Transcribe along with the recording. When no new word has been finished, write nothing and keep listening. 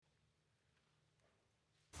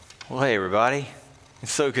Well, hey everybody.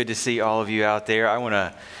 It's so good to see all of you out there. I want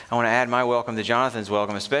to add my welcome to Jonathan's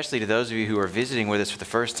welcome, especially to those of you who are visiting with us for the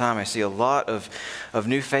first time. I see a lot of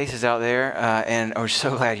new faces out there, and we're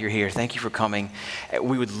so glad you're here. Thank you for coming.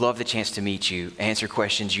 We would love the chance to meet you, answer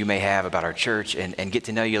questions you may have about our church, and get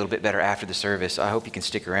to know you a little bit better after the service. I hope you can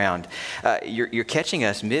stick around. You're catching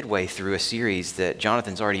us midway through a series that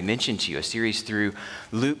Jonathan's already mentioned to you, a series through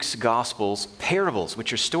Luke's Gospel's parables,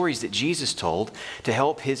 which are stories that Jesus told to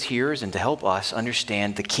help his hearers and to help us understand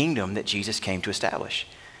the kingdom that Jesus came to establish.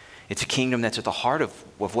 It's a kingdom that's at the heart of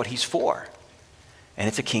what he's for, and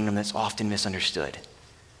it's a kingdom that's often misunderstood.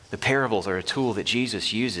 The parables are a tool that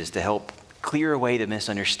Jesus uses to help clear away the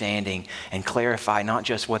misunderstanding and clarify not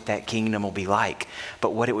just what that kingdom will be like,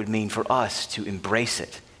 but what it would mean for us to embrace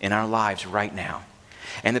it in our lives right now.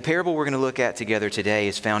 And the parable we're going to look at together today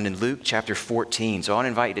is found in Luke chapter 14. So I want to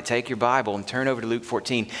invite you to take your Bible and turn over to Luke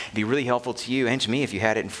 14. It'd be really helpful to you and to me if you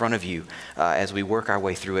had it in front of you as we work our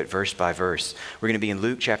way through it verse by verse. We're going to be in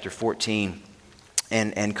Luke chapter 14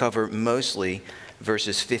 and cover mostly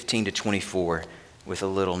verses 15 to 24 with a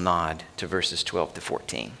little nod to verses 12 to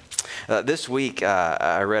 14. This week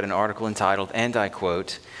I read an article entitled, and I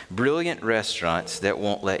quote, "Brilliant Restaurants That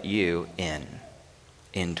Won't Let You In,"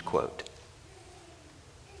 end quote.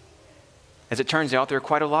 As it turns out, there are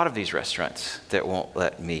quite a lot of these restaurants that won't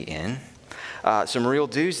let me in. Some real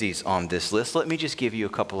doozies on this list. Let me just give you a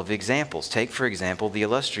couple of examples. Take, for example, the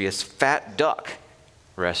illustrious Fat Duck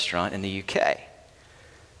restaurant in the UK.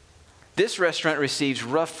 This restaurant receives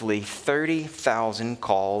roughly 30,000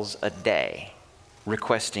 calls a day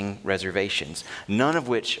requesting reservations, none of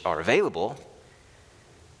which are available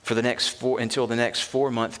for until the next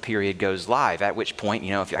 4-month period goes live, at which point,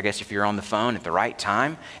 if you're on the phone at the right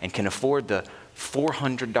time and can afford the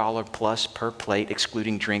 $400 plus per plate,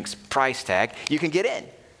 excluding drinks price tag, you can get in.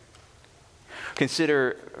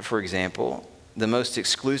 Consider, for example, the most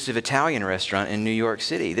exclusive Italian restaurant in New York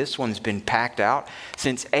City. This one's been packed out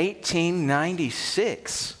since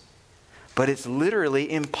 1896, but it's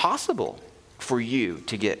literally impossible for you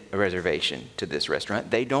to get a reservation to this restaurant.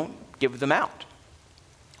 They don't give them out.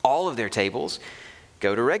 All of their tables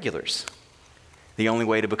go to regulars. The only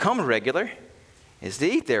way to become a regular is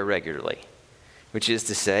to eat there regularly, which is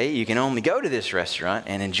to say you can only go to this restaurant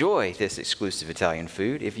and enjoy this exclusive Italian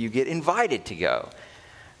food if you get invited to go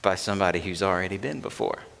by somebody who's already been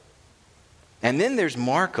before. And then there's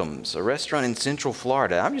Markham's, a restaurant in Central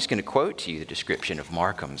Florida. I'm just going to quote to you the description of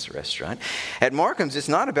Markham's restaurant. At Markham's, it's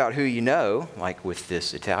not about who you know, like with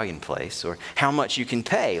this Italian place, or how much you can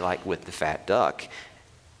pay, like with the Fat Duck.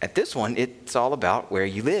 At this one, it's all about where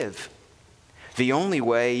you live. The only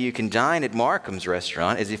way you can dine at Markham's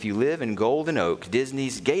restaurant is if you live in Golden Oak,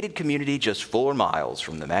 Disney's gated community just 4 miles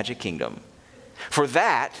from the Magic Kingdom. For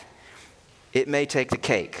that, it may take the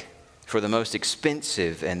cake for the most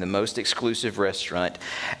expensive and the most exclusive restaurant,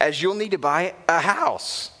 as you'll need to buy a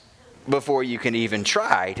house before you can even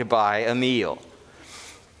try to buy a meal.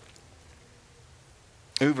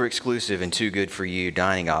 Uber exclusive and too good for you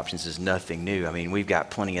dining options is nothing new. I mean, we've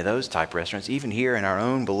got plenty of those type restaurants, even here in our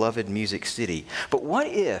own beloved Music City. But what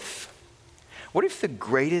if the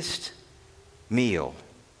greatest meal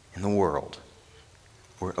in the world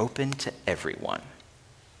were open to everyone?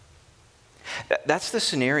 That's the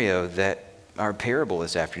scenario that our parable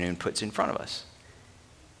this afternoon puts in front of us.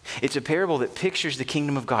 It's a parable that pictures the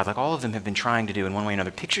kingdom of God, like all of them have been trying to do in one way or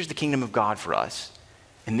another, pictures the kingdom of God for us.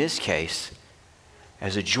 In this case,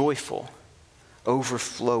 as a joyful,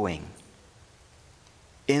 overflowing,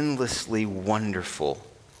 endlessly wonderful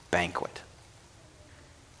banquet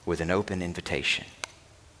with an open invitation.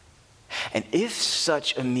 And if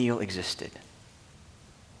such a meal existed,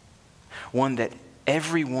 one that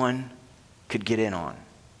everyone could get in on,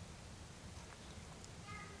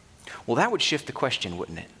 well, that would shift the question,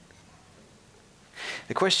 wouldn't it?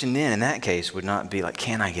 The question then, in that case, would not be like,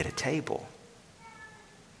 can I get a table?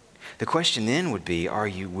 The question then would be, are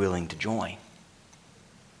you willing to join?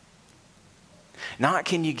 Not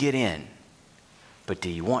can you get in, but do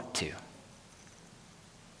you want to?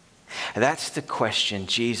 That's the question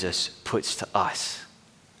Jesus puts to us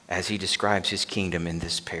as he describes his kingdom in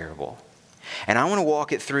this parable. And I want to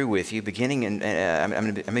walk it through with you, I'm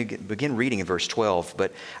going to begin reading in verse 12,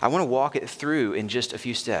 but I want to walk it through in just a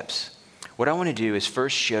few steps. What I want to do is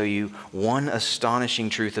first show you one astonishing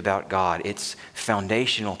truth about God. It's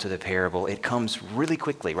foundational to the parable. It comes really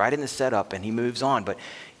quickly, right in the setup, and he moves on, but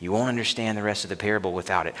you won't understand the rest of the parable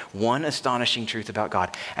without it. One astonishing truth about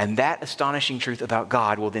God, and that astonishing truth about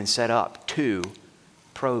God will then set up 2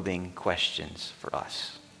 probing questions for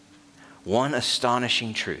us. One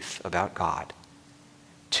astonishing truth about God,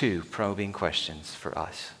 2 probing questions for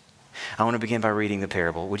us. I want to begin by reading the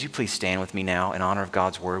parable. Would you please stand with me now in honor of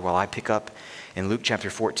God's word while I pick up in Luke chapter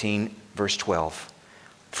 14, verse 12.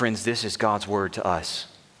 Friends, this is God's word to us.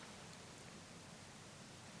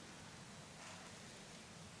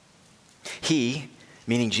 He,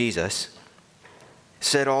 meaning Jesus,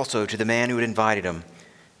 said also to the man who had invited him,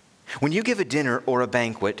 "When you give a dinner or a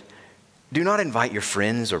banquet, do not invite your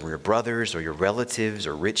friends or your brothers or your relatives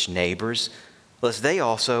or rich neighbors, lest they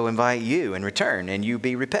also invite you in return and you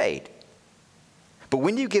be repaid. But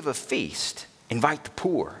when you give a feast, invite the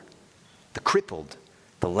poor, the crippled,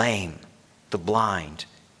 the lame, the blind,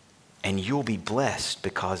 and you'll be blessed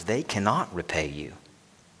because they cannot repay you.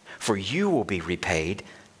 For you will be repaid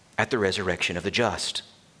at the resurrection of the just."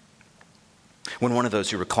 When one of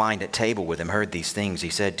those who reclined at table with him heard these things, he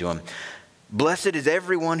said to him, "Blessed is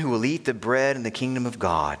everyone who will eat the bread in the kingdom of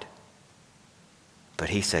God." But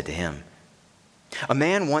he said to him, "A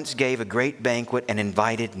man once gave a great banquet and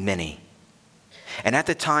invited many. And at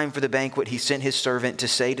the time for the banquet, he sent his servant to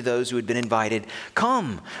say to those who had been invited,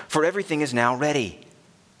 'Come, for everything is now ready.'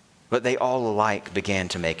 But they all alike began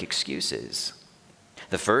to make excuses.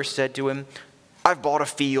 The first said to him, 'I've bought a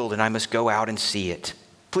field and I must go out and see it.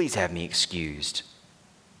 Please have me excused.'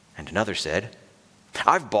 And another said,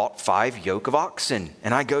 'I've bought 5 yoke of oxen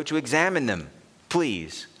and I go to examine them.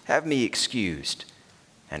 Please have me excused.'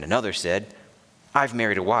 And another said, 'I've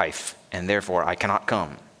married a wife and therefore I cannot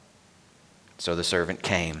come.' So the servant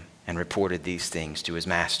came and reported these things to his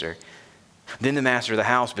master. Then the master of the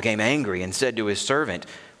house became angry and said to his servant,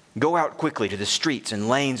 'Go out quickly to the streets and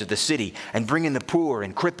lanes of the city and bring in the poor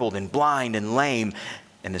and crippled and blind and lame.'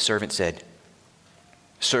 And the servant said,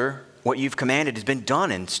 'Sir, what you've commanded has been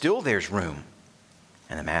done and still there's room.'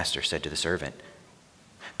 And the master said to the servant,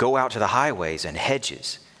 'Go out to the highways and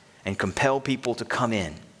hedges and compel people to come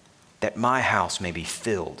in, that my house may be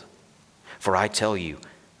filled. For I tell you,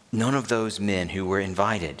 none of those men who were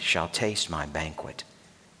invited shall taste my banquet.'"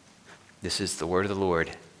 This is the word of the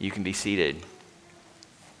Lord. You can be seated.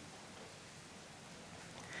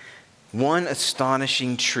 One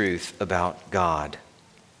astonishing truth about God.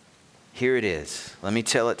 Here it is. Let me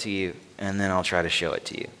tell it to you, and then I'll try to show it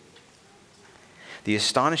to you. The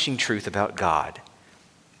astonishing truth about God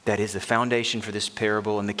that is the foundation for this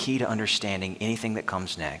parable and the key to understanding anything that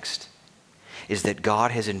comes next is that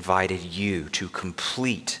God has invited you to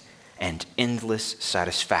complete and endless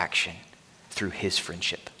satisfaction through his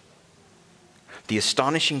friendship. The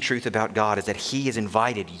astonishing truth about God is that he has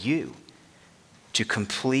invited you to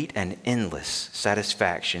complete and endless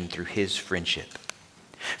satisfaction through his friendship.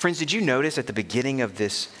 Friends, did you notice at the beginning of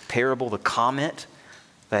this parable the comment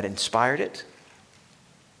that inspired it?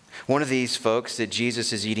 One of these folks that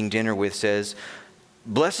Jesus is eating dinner with says,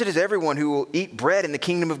 "Blessed is everyone who will eat bread in the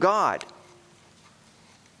kingdom of God."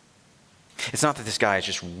 It's not that this guy is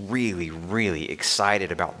just really, really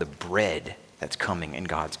excited about the bread that's coming in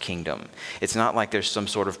God's kingdom. It's not like there's some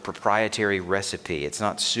sort of proprietary recipe. It's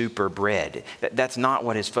not super bread. That's not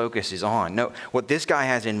what his focus is on. No, what this guy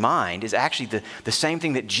has in mind is actually the same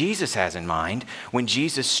thing that Jesus has in mind when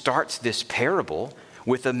Jesus starts this parable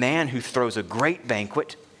with a man who throws a great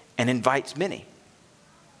banquet and invites many.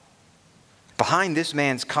 Behind this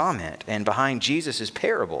man's comment and behind Jesus'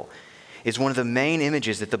 parable is one of the main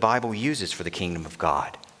images that the Bible uses for the kingdom of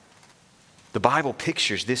God. The Bible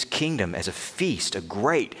pictures this kingdom as a feast, a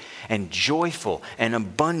great and joyful and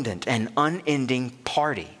abundant and unending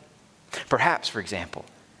party. Perhaps, for example,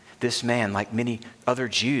 this man, like many other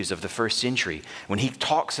Jews of the first century, when he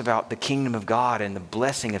talks about the kingdom of God and the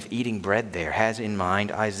blessing of eating bread there, has in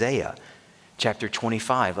mind Isaiah chapter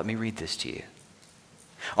 25. Let me read this to you.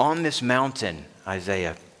 "On this mountain,"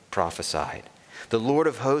 Isaiah prophesied, "the Lord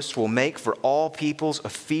of hosts will make for all peoples a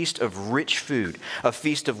feast of rich food, a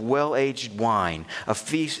feast of well-aged wine, a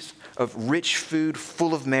feast of rich food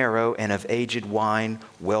full of marrow and of aged wine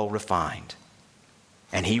well refined.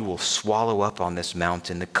 And he will swallow up on this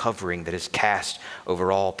mountain the covering that is cast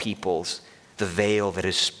over all peoples, the veil that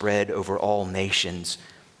is spread over all nations.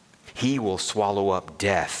 He will swallow up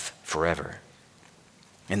death forever.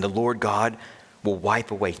 And the Lord God will wipe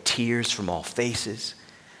away tears from all faces,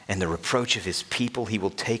 and the reproach of his people he will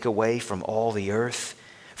take away from all the earth.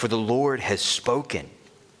 For the Lord has spoken.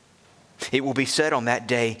 It will be said on that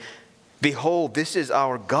day, 'Behold, this is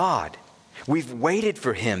our God. We've waited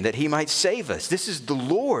for him that he might save us. This is the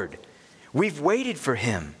Lord. We've waited for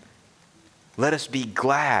him. Let us be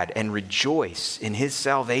glad and rejoice in his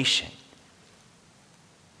salvation.'"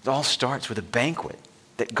 It all starts with a banquet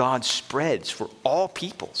that God spreads for all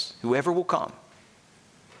peoples, whoever will come.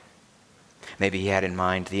 Maybe he had in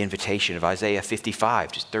mind the invitation of Isaiah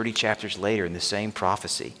 55, just 30 chapters later in the same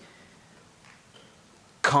prophecy.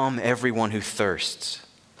 Come, everyone who thirsts.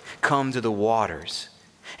 Come to the waters.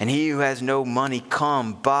 And he who has no money,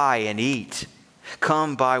 come, buy and eat.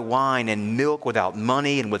 Come, buy wine and milk without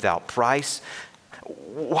money and without price.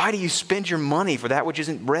 Why do you spend your money for that which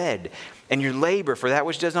isn't bread, and your labor for that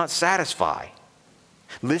which does not satisfy?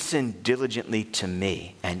 Listen diligently to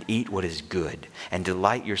me and eat what is good, and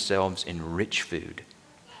delight yourselves in rich food.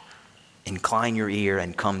 Incline your ear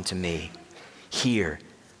and come to me. Hear,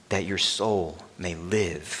 that your soul may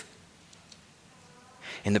live.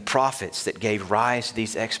 In the prophets that gave rise to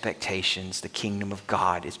these expectations, the kingdom of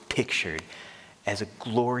God is pictured as a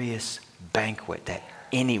glorious banquet that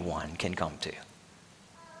anyone can come to.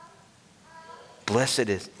 Blessed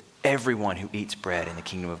is everyone who eats bread in the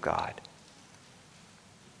kingdom of God.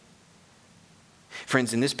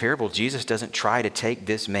 Friends, in this parable, Jesus doesn't try to take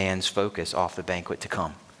this man's focus off the banquet to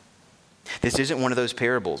come. This isn't one of those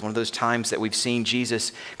parables, one of those times that we've seen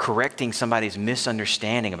Jesus correcting somebody's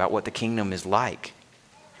misunderstanding about what the kingdom is like.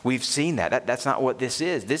 We've seen that. That's not what this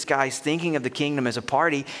is. This guy's thinking of the kingdom as a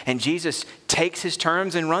party, and Jesus takes his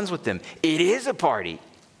terms and runs with them. It is a party.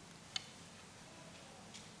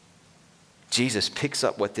 Jesus picks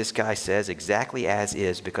up what this guy says exactly as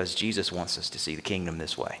is because Jesus wants us to see the kingdom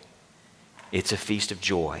this way. It's a feast of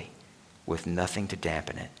joy with nothing to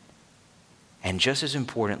dampen it. And just as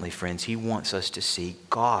importantly, friends, he wants us to see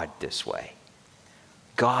God this way.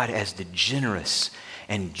 God as the generous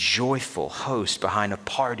and joyful host behind a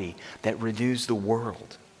party that renews the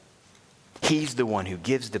world. He's the one who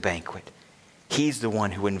gives the banquet. He's the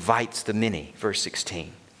one who invites the many, verse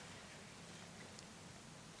 16.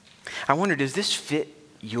 I wonder, does this fit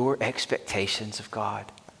your expectations of God?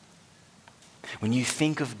 When you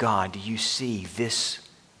think of God, do you see this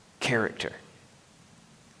character?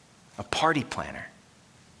 A party planner,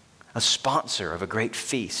 a sponsor of a great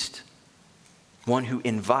feast, one who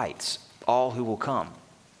invites all who will come.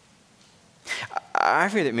 I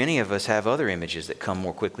fear that many of us have other images that come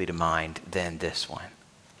more quickly to mind than this one.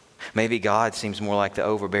 Maybe God seems more like the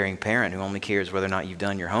overbearing parent who only cares whether or not you've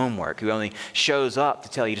done your homework, who only shows up to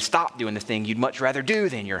tell you to stop doing the thing you'd much rather do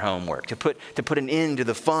than your homework, to put an end to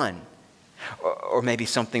the fun. Or maybe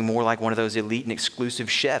something more like one of those elite and exclusive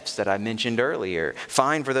chefs that I mentioned earlier.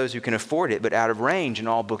 Fine for those who can afford it, but out of range and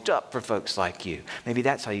all booked up for folks like you. Maybe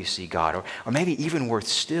that's how you see God. Or maybe even worse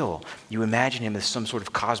still, you imagine him as some sort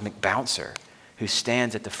of cosmic bouncer who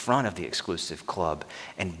stands at the front of the exclusive club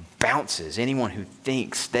and bounces anyone who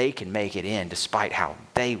thinks they can make it in despite how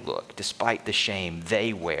they look, despite the shame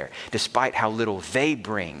they wear, despite how little they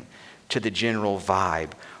bring to the general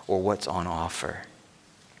vibe or what's on offer.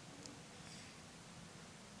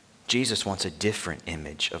 Jesus wants a different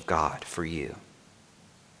image of God for you.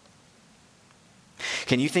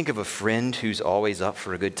 Can you think of a friend who's always up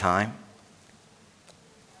for a good time?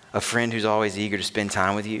 A friend who's always eager to spend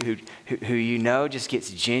time with you, who you know just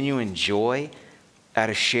gets genuine joy out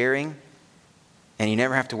of sharing, and you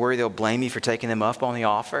never have to worry they'll blame you for taking them up on the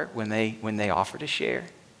offer when they offer to share?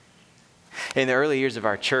 In the early years of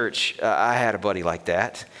our church, I had a buddy like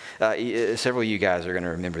that. Several of you guys are going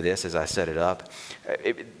to remember this as I set it up.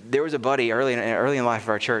 There was a buddy early in life of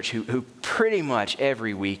our church who pretty much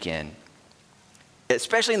every weekend,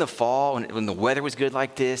 especially in the fall when the weather was good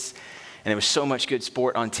like this and there was so much good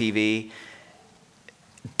sport on TV,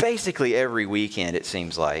 basically every weekend it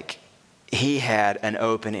seems like he had an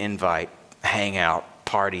open invite hangout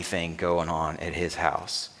party thing going on at his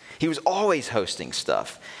house. He was always hosting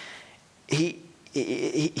stuff.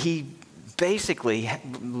 He basically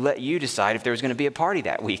let you decide if there was going to be a party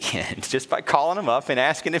that weekend just by calling him up and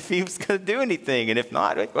asking if he was going to do anything. And if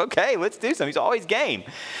not, okay, let's do something. He's always game.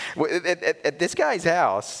 At this guy's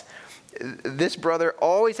house, this brother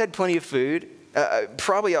always had plenty of food,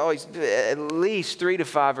 probably always at least 3 to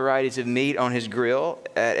 5 varieties of meat on his grill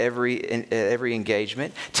at every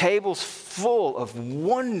engagement. Tables full of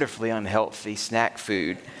wonderfully unhealthy snack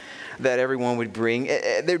food that everyone would bring.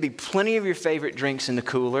 There'd be plenty of your favorite drinks in the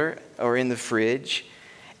cooler or in the fridge.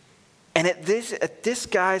 And at this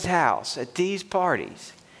guy's house, at these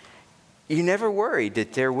parties, you never worried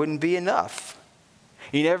that there wouldn't be enough.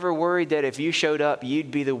 You never worried that if you showed up, you'd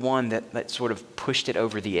be the one that sort of pushed it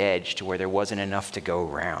over the edge to where there wasn't enough to go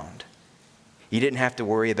around. You didn't have to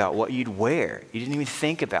worry about what you'd wear. You didn't even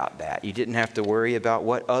think about that. You didn't have to worry about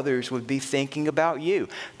what others would be thinking about you.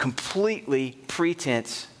 Completely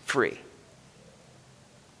pretense free.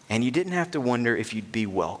 And you didn't have to wonder if you'd be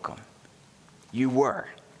welcome. You were.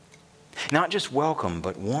 Not just welcome,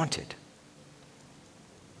 but wanted.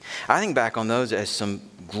 I think back on those as some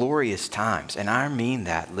glorious times, and I mean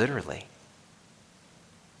that literally.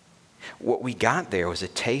 What we got there was a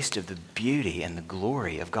taste of the beauty and the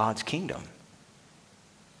glory of God's kingdom.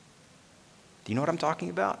 Do you know what I'm talking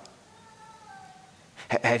about?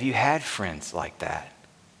 Have you had friends like that?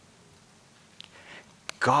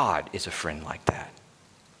 God is a friend like that.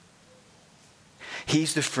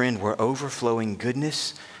 He's the friend where overflowing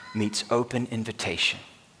goodness meets open invitation.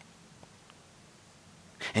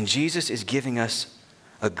 And Jesus is giving us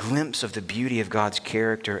a glimpse of the beauty of God's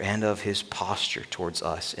character and of his posture towards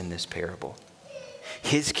us in this parable.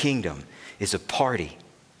 His kingdom is a party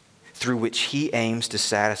through which he aims to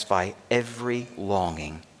satisfy every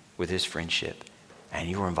longing with his friendship. And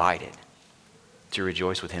you are invited to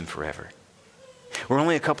rejoice with him forever. We're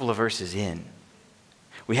only a couple of verses in.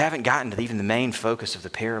 We haven't gotten to even the main focus of the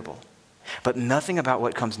parable. But nothing about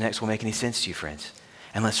what comes next will make any sense to you, friends,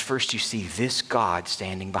 unless first you see this God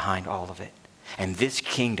standing behind all of it, and this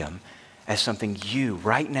kingdom as something you,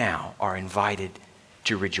 right now, are invited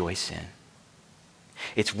to rejoice in.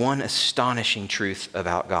 It's one astonishing truth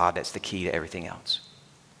about God that's the key to everything else.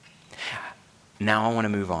 Now I want to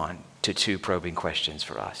move on to two probing questions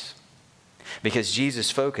for us. Because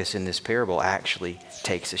Jesus' focus in this parable actually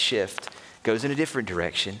takes a shift, goes in a different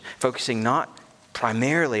direction, focusing not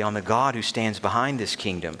primarily on the God who stands behind this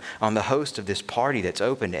kingdom, on the host of this party that's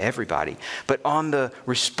open to everybody, but on the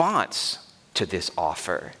response to this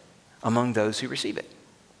offer among those who receive it.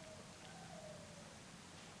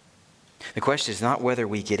 The question is not whether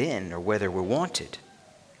we get in or whether we're wanted.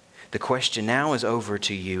 The question now is over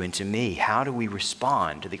to you and to me. How do we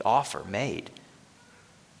respond to the offer made?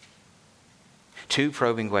 Two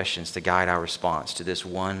probing questions to guide our response to this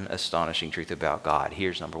one astonishing truth about God.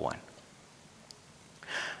 Here's number one.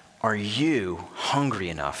 Are you hungry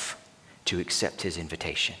enough to accept his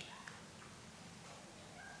invitation?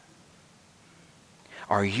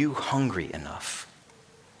 Are you hungry enough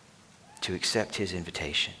to accept his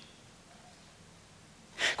invitation?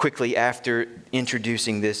 Quickly, after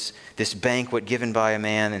introducing this banquet given by a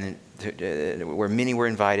man and where many were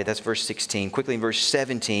invited, that's verse 16. Quickly in verse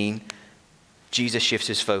 17, Jesus shifts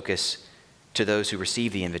his focus to those who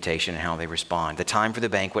receive the invitation and how they respond. The time for the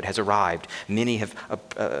banquet has arrived. Many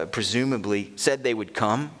have presumably said they would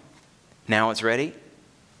come. Now it's ready.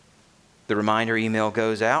 The reminder email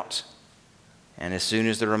goes out. And as soon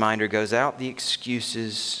as the reminder goes out, the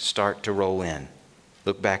excuses start to roll in.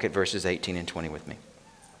 Look back at verses 18 and 20 with me.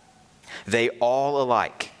 They all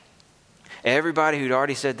alike, everybody who'd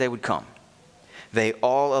already said they would come, they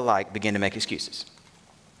all alike begin to make excuses.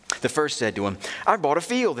 The first said to him, I bought a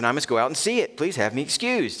field and I must go out and see it. Please have me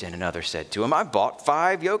excused. And another said to him, I bought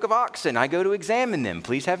 5 yoke of oxen. I go to examine them.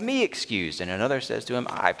 Please have me excused. And another says to him,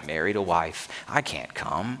 I've married a wife. I can't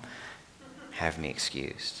come. Have me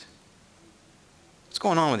excused. What's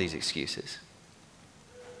going on with these excuses?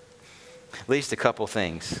 At least a couple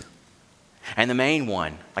things. And the main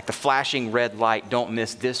one, like the flashing red light, don't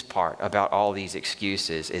miss this part about all these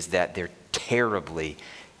excuses, is that they're terribly,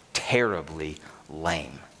 terribly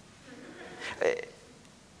lame.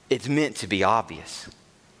 It's meant to be obvious.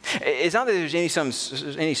 It's not that there's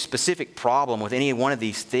any specific problem with any one of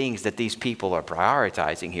these things that these people are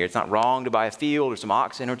prioritizing here. It's not wrong to buy a field or some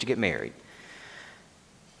oxen or to get married.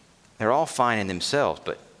 They're all fine in themselves,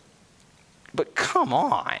 but come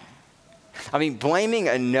on. I mean, blaming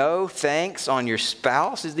a no thanks on your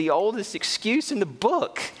spouse is the oldest excuse in the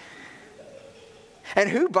book. And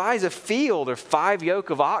who buys a field or 5 yoke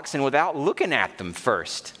of oxen without looking at them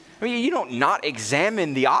first? I mean, you don't not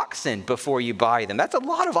examine the oxen before you buy them. That's a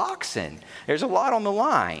lot of oxen. There's a lot on the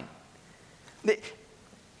line.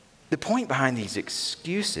 The point behind these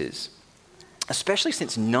excuses, especially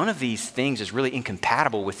since none of these things is really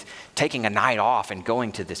incompatible with taking a night off and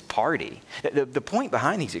going to this party, the point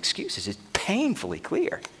behind these excuses is painfully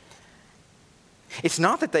clear. It's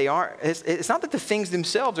not that it's not that the things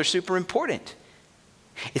themselves are super important.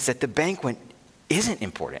 It's that the banquet isn't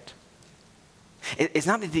important. It's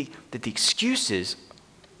not that the excuses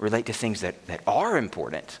relate to things that are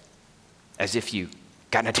important, as if you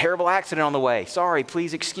got in a terrible accident on the way. Sorry,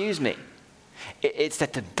 please excuse me. It's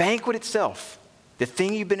that the banquet itself, the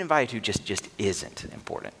thing you've been invited to, just isn't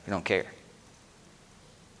important. You don't care.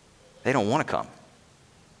 They don't want to come.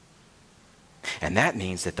 And that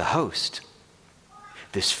means that the host,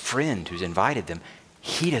 this friend who's invited them,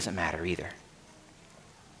 he doesn't matter either.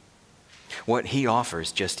 What he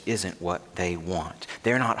offers just isn't what they want.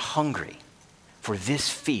 They're not hungry for this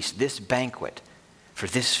feast, this banquet, for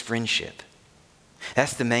this friendship.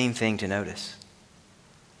 That's the main thing to notice.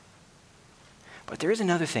 But there is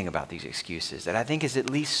another thing about these excuses that I think is at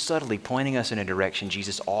least subtly pointing us in a direction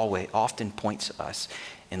Jesus often points us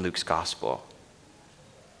in Luke's gospel.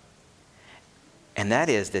 And that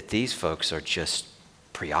is that these folks are just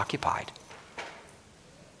preoccupied.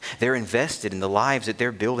 They're invested in the lives that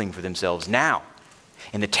they're building for themselves now,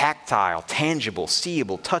 in the tactile, tangible,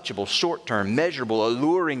 seeable, touchable, short-term, measurable,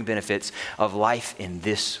 alluring benefits of life in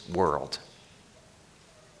this world.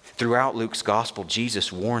 Throughout Luke's gospel,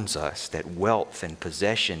 Jesus warns us that wealth and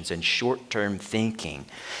possessions and short-term thinking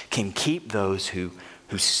can keep those who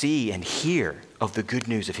see and hear of the good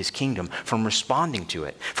news of his kingdom from responding to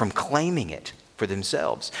it, from claiming it for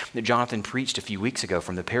themselves. Jonathan preached a few weeks ago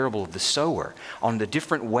from the parable of the sower on the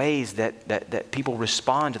different ways that people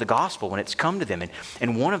respond to the gospel when it's come to them.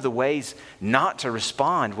 And one of the ways not to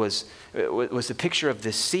respond was the picture of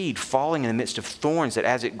this seed falling in the midst of thorns that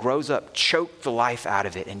as it grows up, choke the life out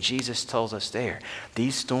of it. And Jesus tells us there,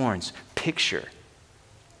 these thorns picture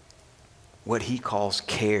what he calls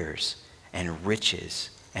cares and riches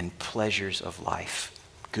and pleasures of life,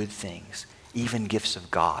 good things, even gifts of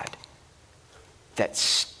God, that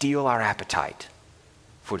steal our appetite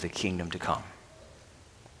for the kingdom to come.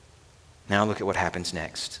 Now look at what happens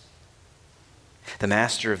next. The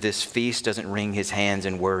master of this feast doesn't wring his hands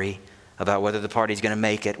and worry about whether the party's going to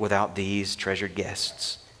make it without these treasured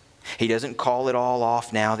guests. He doesn't call it all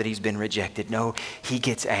off now that he's been rejected. No, he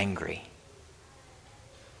gets angry.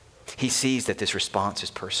 He sees that this response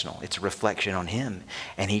is personal. It's a reflection on him.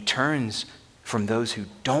 And he turns from those who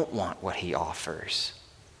don't want what he offers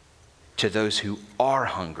to those who are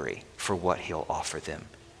hungry for what he'll offer them.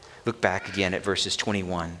 Look back again at verses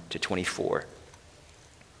 21 to 24.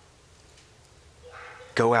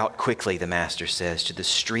 Go out quickly, the master says, to the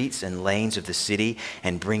streets and lanes of the city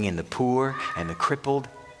and bring in the poor and the crippled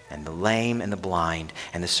and the lame and the blind.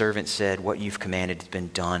 And the servant said, what you've commanded has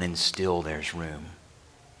been done, and still there's room.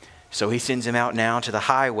 So he sends him out now to the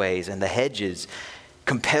highways and the hedges.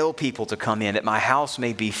 Compel people to come in that my house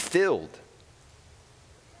may be filled.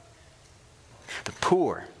 The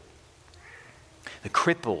poor, the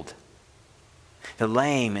crippled, the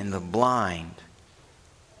lame, and the blind.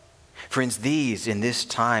 Friends, these in this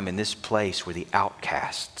time, in this place, were the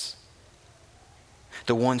outcasts.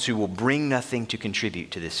 The ones who will bring nothing to contribute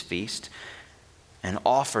to this feast and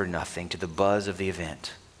offer nothing to the buzz of the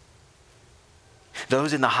event.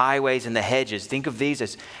 Those in the highways and the hedges, think of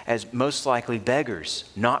these as most likely beggars,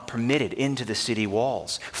 not permitted into the city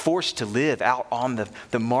walls, forced to live out on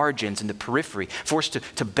the margins and the periphery, forced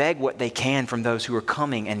to beg what they can from those who are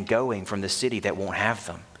coming and going from the city that won't have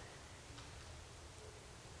them.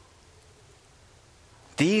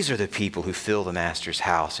 These are the people who fill the master's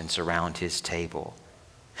house and surround his table.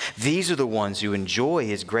 These are the ones who enjoy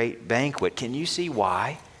his great banquet. Can you see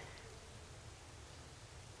why?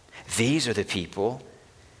 These are the people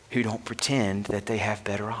who don't pretend that they have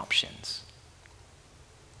better options.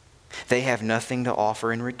 They have nothing to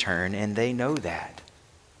offer in return, and they know that.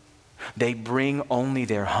 They bring only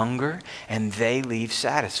their hunger, and they leave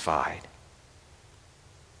satisfied.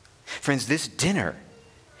 Friends, this dinner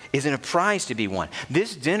isn't a prize to be won.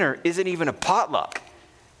 This dinner isn't even a potluck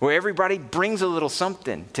where everybody brings a little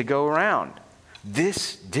something to go around.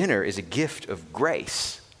 This dinner is a gift of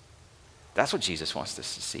grace. That's what Jesus wants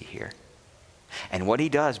us to see here. And what he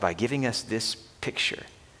does by giving us this picture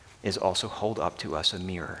is also hold up to us a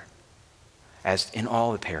mirror. As in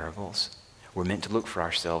all the parables, we're meant to look for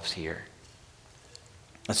ourselves here,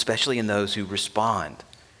 especially in those who respond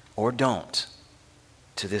or don't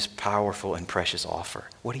to this powerful and precious offer.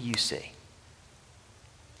 What do you see?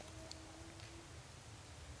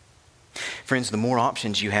 Friends, the more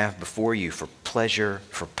options you have before you for pleasure,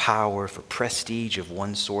 for power, for prestige of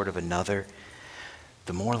one sort or another,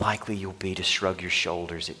 the more likely you'll be to shrug your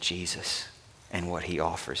shoulders at Jesus and what he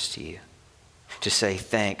offers to you. To say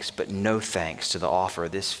thanks, but no thanks to the offer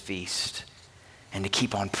of this feast, and to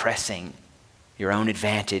keep on pressing your own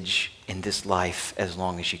advantage in this life as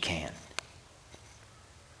long as you can.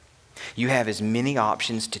 You have as many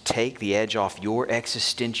options to take the edge off your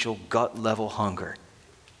existential gut-level hunger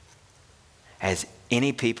as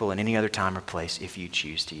any people in any other time or place if you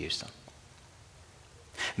choose to use them.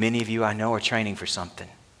 Many of you I know are training for something.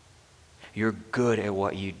 You're good at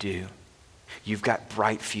what you do. You've got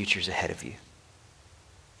bright futures ahead of you.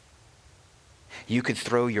 You could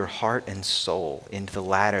throw your heart and soul into the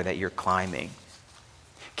ladder that you're climbing.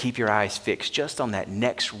 Keep your eyes fixed just on that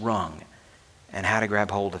next rung and how to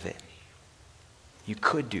grab hold of it. You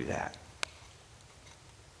could do that.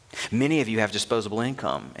 Many of you have disposable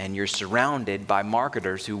income, and you're surrounded by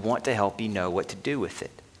marketers who want to help you know what to do with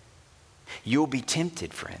it. You'll be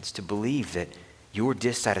tempted, friends, to believe that your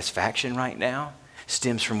dissatisfaction right now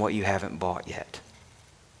stems from what you haven't bought yet,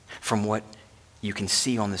 from what you can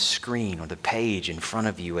see on the screen or the page in front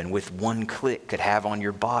of you and with one click could have on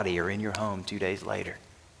your body or in your home 2 days later.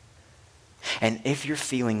 And if you're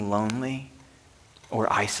feeling lonely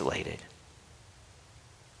or isolated.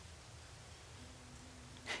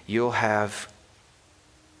 You'll have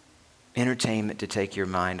entertainment to take your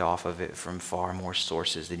mind off of it from far more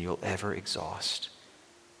sources than you'll ever exhaust.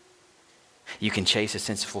 You can chase a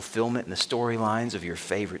sense of fulfillment in the storylines of your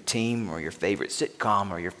favorite team or your favorite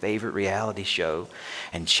sitcom or your favorite reality show,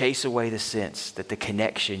 and chase away the sense that the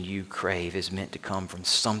connection you crave is meant to come from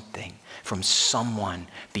something, from someone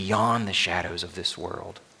beyond the shadows of this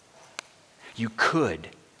world. You could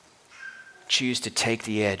choose to take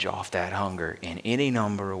the edge off that hunger in any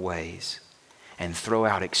number of ways and throw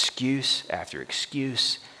out excuse after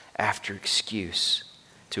excuse after excuse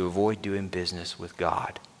to avoid doing business with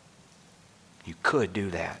God. You could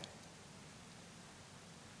do that.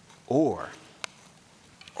 Or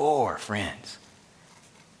friends,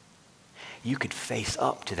 you could face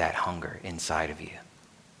up to that hunger inside of you.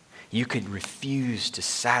 You could refuse to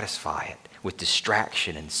satisfy it with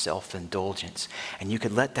distraction and self-indulgence, and you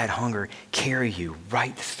could let that hunger carry you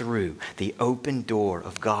right through the open door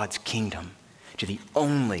of God's kingdom to the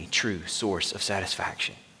only true source of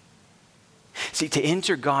satisfaction. See, to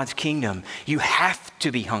enter God's kingdom, you have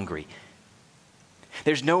to be hungry.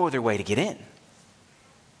 There's no other way to get in.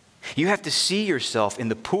 You have to see yourself in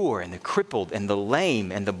the poor and the crippled and the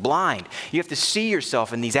lame and the blind. You have to see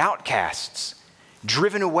yourself in these outcasts,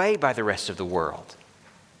 driven away by the rest of the world.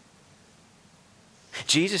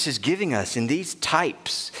 Jesus is giving us in these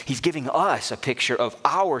types, he's giving us a picture of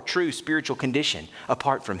our true spiritual condition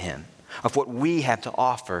apart from him, of what we have to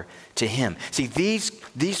offer to him. See,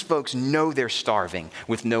 these folks know they're starving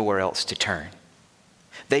with nowhere else to turn.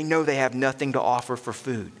 They know they have nothing to offer for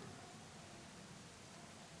food.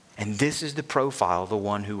 And this is the profile of the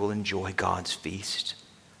one who will enjoy God's feast.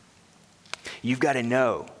 You've got to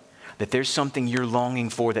know that there's something you're longing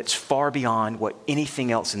for that's far beyond what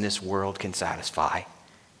anything else in this world can satisfy.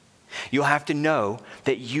 You'll have to know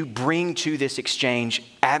that you bring to this exchange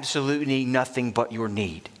absolutely nothing but your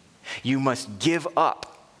need. You must give up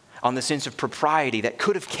on the sense of propriety that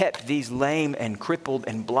could have kept these lame and crippled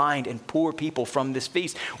and blind and poor people from this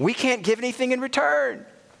feast. We can't give anything in return.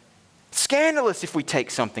 It's scandalous if we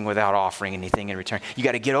take something without offering anything in return. You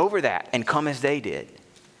got to get over that and come as they did.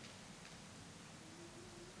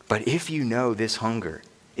 But if you know this hunger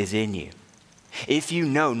is in you, if you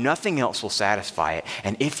know nothing else will satisfy it,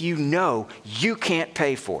 and if you know you can't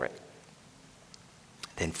pay for it,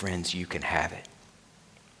 then friends, you can have it.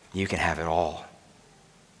 You can have it all.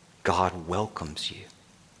 God welcomes you.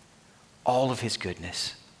 All of his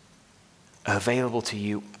goodness available to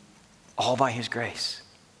you all by his grace.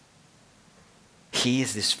 He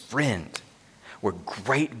is this friend where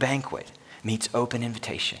great banquet meets open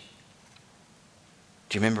invitation.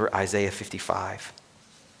 Do you remember Isaiah 55?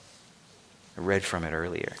 I read from it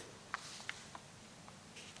earlier.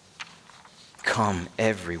 Come,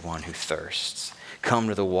 everyone who thirsts. Come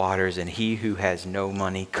to the waters, and he who has no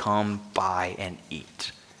money, come buy and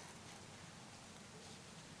eat.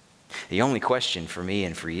 The only question for me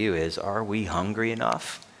and for you is, are we hungry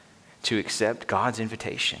enough to accept God's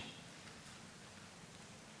invitation?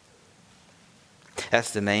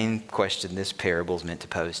 That's the main question this parable is meant to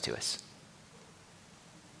pose to us.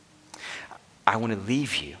 I want to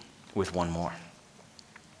leave you with one more.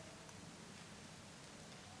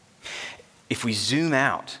 If we zoom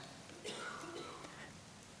out,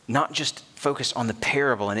 not just focus on the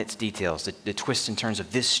parable and its details, the twists and turns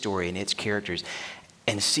of this story and its characters,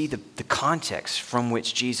 and see the context from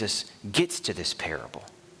which Jesus gets to this parable,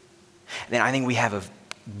 then I think we have a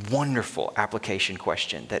wonderful application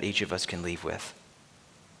question that each of us can leave with.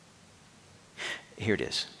 Here it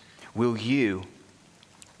is. Will you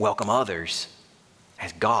welcome others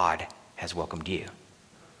as God has welcomed you?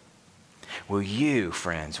 Will you,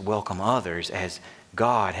 friends, welcome others as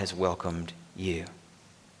God has welcomed you?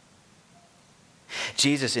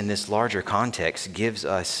 Jesus, in this larger context, gives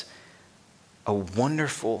us a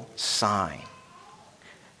wonderful sign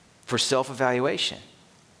for self-evaluation.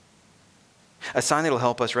 A sign that will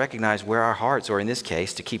help us recognize where our hearts, or in this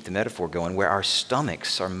case, to keep the metaphor going, where our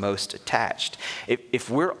stomachs are most attached. If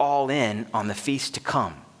we're all in on the feast to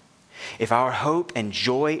come, if our hope and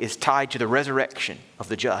joy is tied to the resurrection of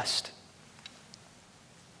the just,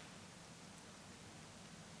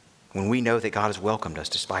 when we know that God has welcomed us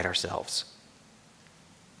despite ourselves,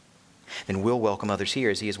 then we'll welcome others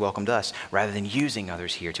here as he has welcomed us, rather than using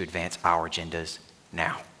others here to advance our agendas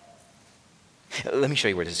now. Let me show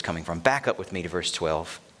you where this is coming from. Back up with me to verse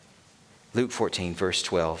 12. Luke 14, verse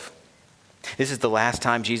 12. This is the last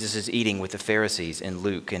time Jesus is eating with the Pharisees in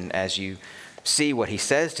Luke, and as you see what he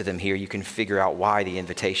says to them here, you can figure out why the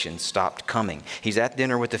invitation stopped coming. He's at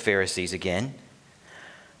dinner with the Pharisees again.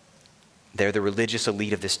 They're the religious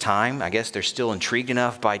elite of this time. I guess they're still intrigued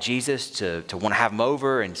enough by Jesus to want to have him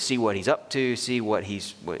over and see what he's up to, see what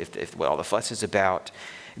all the fuss is about.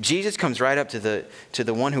 Jesus comes right up to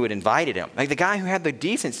the one who had invited him, like the guy who had the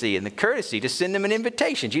decency and the courtesy to send him an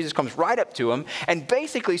invitation. Jesus comes right up to him and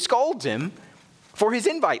basically scolds him for his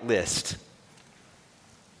invite list.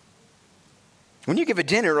 When you give a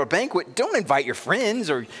dinner or a banquet, don't invite your friends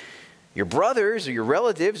or your brothers or your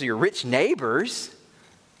relatives or your rich neighbors,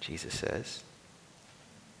 Jesus says.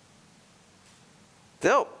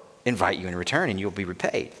 They'll invite you in return and you'll be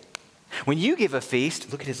repaid. When you give a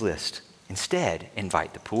feast, look at his list. Instead,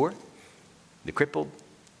 invite the poor, the crippled,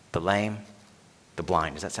 the lame, the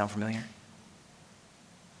blind. Does that sound familiar?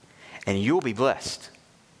 And you'll be blessed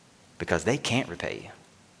because they can't repay you.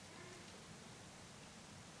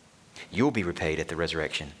 You'll be repaid at the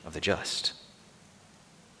resurrection of the just.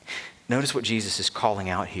 Notice what Jesus is calling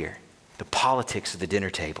out here. The politics of the dinner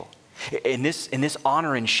table. In this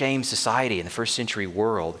honor and shame society in the first century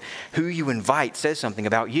world, who you invite says something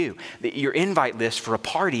about you. Your invite list for a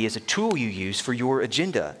party is a tool you use for your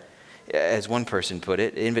agenda. As one person put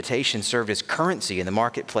it, invitations served as currency in the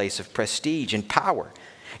marketplace of prestige and power.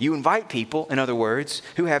 You invite people, in other words,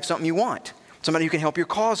 who have something you want. Somebody who can help your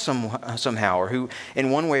cause somehow, or who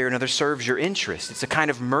in one way or another serves your interest. It's a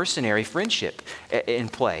kind of mercenary friendship in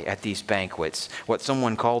play at these banquets, what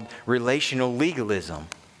someone called relational legalism.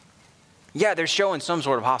 Yeah, they're showing some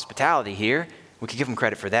sort of hospitality here. We could give them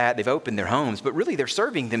credit for that. They've opened their homes, but really they're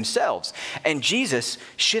serving themselves. And Jesus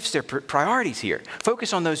shifts their priorities here.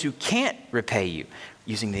 Focus on those who can't repay you,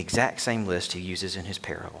 using the exact same list he uses in his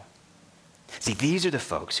parable. See, these are the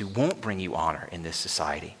folks who won't bring you honor in this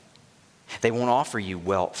society. They won't offer you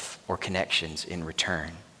wealth or connections in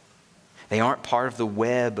return. They aren't part of the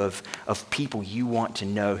web of people you want to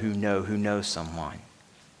know who know someone.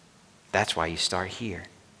 That's why you start here.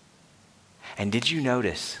 And did you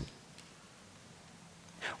notice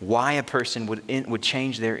why a person would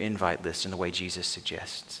change their invite list in the way Jesus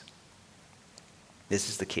suggests? This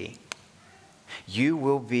is the key. You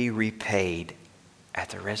will be repaid at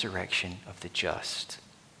the resurrection of the just.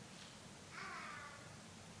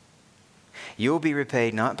 You'll be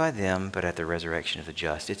repaid not by them, but at the resurrection of the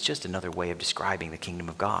just. It's just another way of describing the kingdom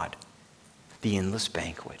of God. The endless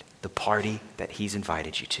banquet, the party that he's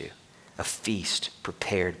invited you to, a feast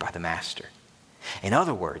prepared by the master. In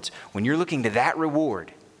other words, when you're looking to that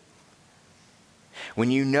reward,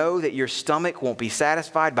 when you know that your stomach won't be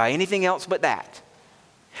satisfied by anything else but that,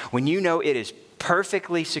 when you know it is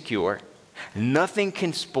perfectly secure, nothing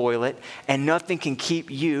can spoil it, and nothing can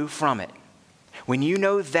keep you from it. When you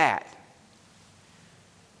know that,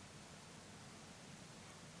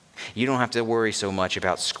 you don't have to worry so much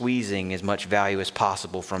about squeezing as much value as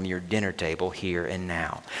possible from your dinner table here and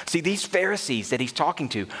now. See, these Pharisees that he's talking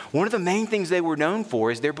to, one of the main things they were known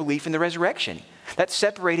for is their belief in the resurrection. That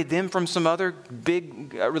separated them from some other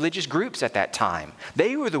big religious groups at that time.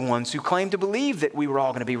 They were the ones who claimed to believe that we were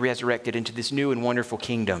all going to be resurrected into this new and wonderful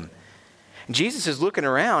kingdom. And Jesus is looking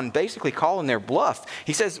around, basically calling their bluff.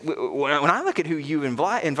 He says, when I look at who you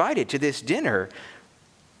invited to this dinner,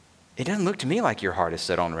 it doesn't look to me like your heart is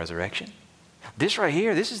set on resurrection. This right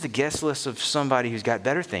here, this is the guest list of somebody who's got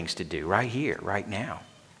better things to do right here, right now.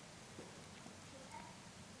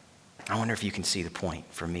 I wonder if you can see the point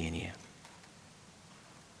for me and you.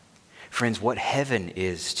 Friends, what heaven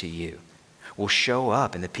is to you will show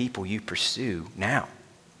up in the people you pursue now.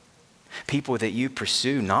 People that you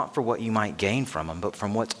pursue not for what you might gain from them, but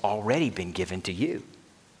from what's already been given to you.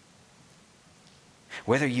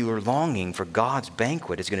 Whether you are longing for God's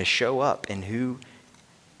banquet is going to show up in who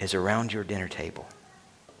is around your dinner table.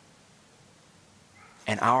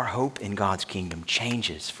 And our hope in God's kingdom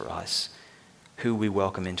changes for us who we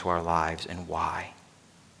welcome into our lives and why.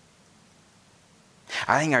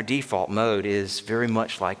 I think our default mode is very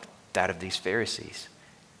much like that of these Pharisees.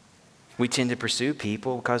 We tend to pursue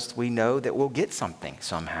people because we know that we'll get something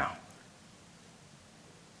somehow.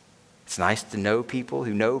 It's nice to know people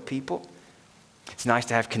who know people. It's nice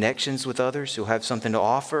to have connections with others who have something to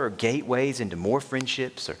offer, or gateways into more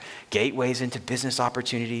friendships, or gateways into business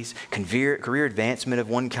opportunities, career advancement of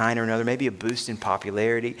one kind or another, maybe a boost in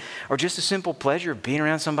popularity, or just a simple pleasure of being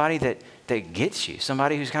around somebody that gets you,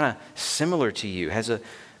 somebody who's kind of similar to you, has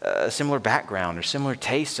a similar background or similar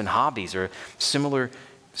tastes and hobbies or a similar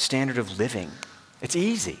standard of living. It's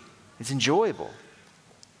easy. It's enjoyable.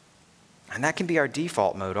 And that can be our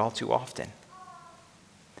default mode all too often.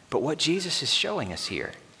 But what Jesus is showing us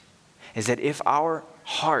here is that if our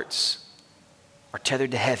hearts are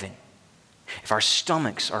tethered to heaven, if our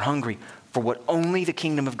stomachs are hungry for what only the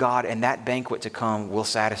kingdom of God and that banquet to come will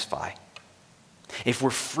satisfy, if we're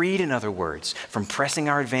freed, in other words, from pressing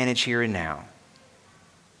our advantage here and now,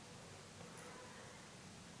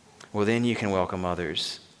 well, then you can welcome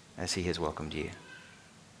others as he has welcomed you.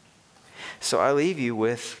 So I leave you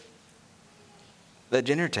with the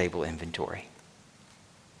dinner table inventory.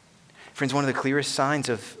 Friends, one of the clearest signs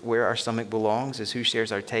of where our stomach belongs is who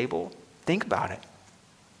shares our table. Think about it.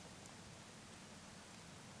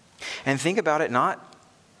 And think about it not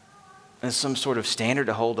as some sort of standard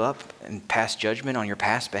to hold up and pass judgment on your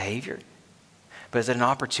past behavior, but as an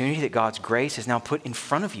opportunity that God's grace has now put in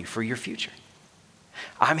front of you for your future.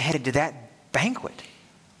 I'm headed to that banquet.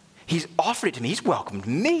 He's offered it to me. He's welcomed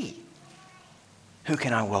me. Who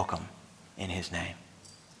can I welcome in his name?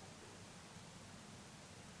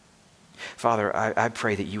 Father, I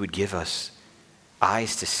pray that you would give us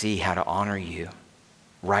eyes to see how to honor you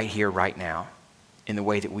right here, right now, in the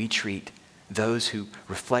way that we treat those who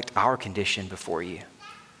reflect our condition before you.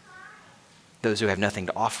 Those who have nothing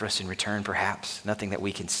to offer us in return, perhaps, nothing that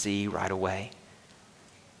we can see right away.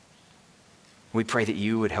 We pray that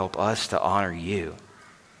you would help us to honor you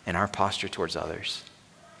in our posture towards others.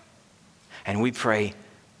 And we pray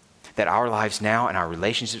that our lives now and our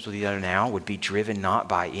relationships with each other now would be driven not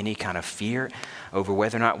by any kind of fear over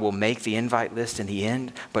whether or not we'll make the invite list in the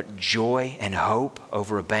end, but joy and hope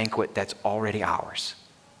over a banquet that's already ours.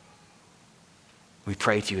 We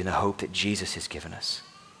pray to you in the hope that Jesus has given us.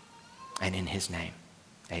 And in his name,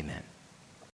 amen.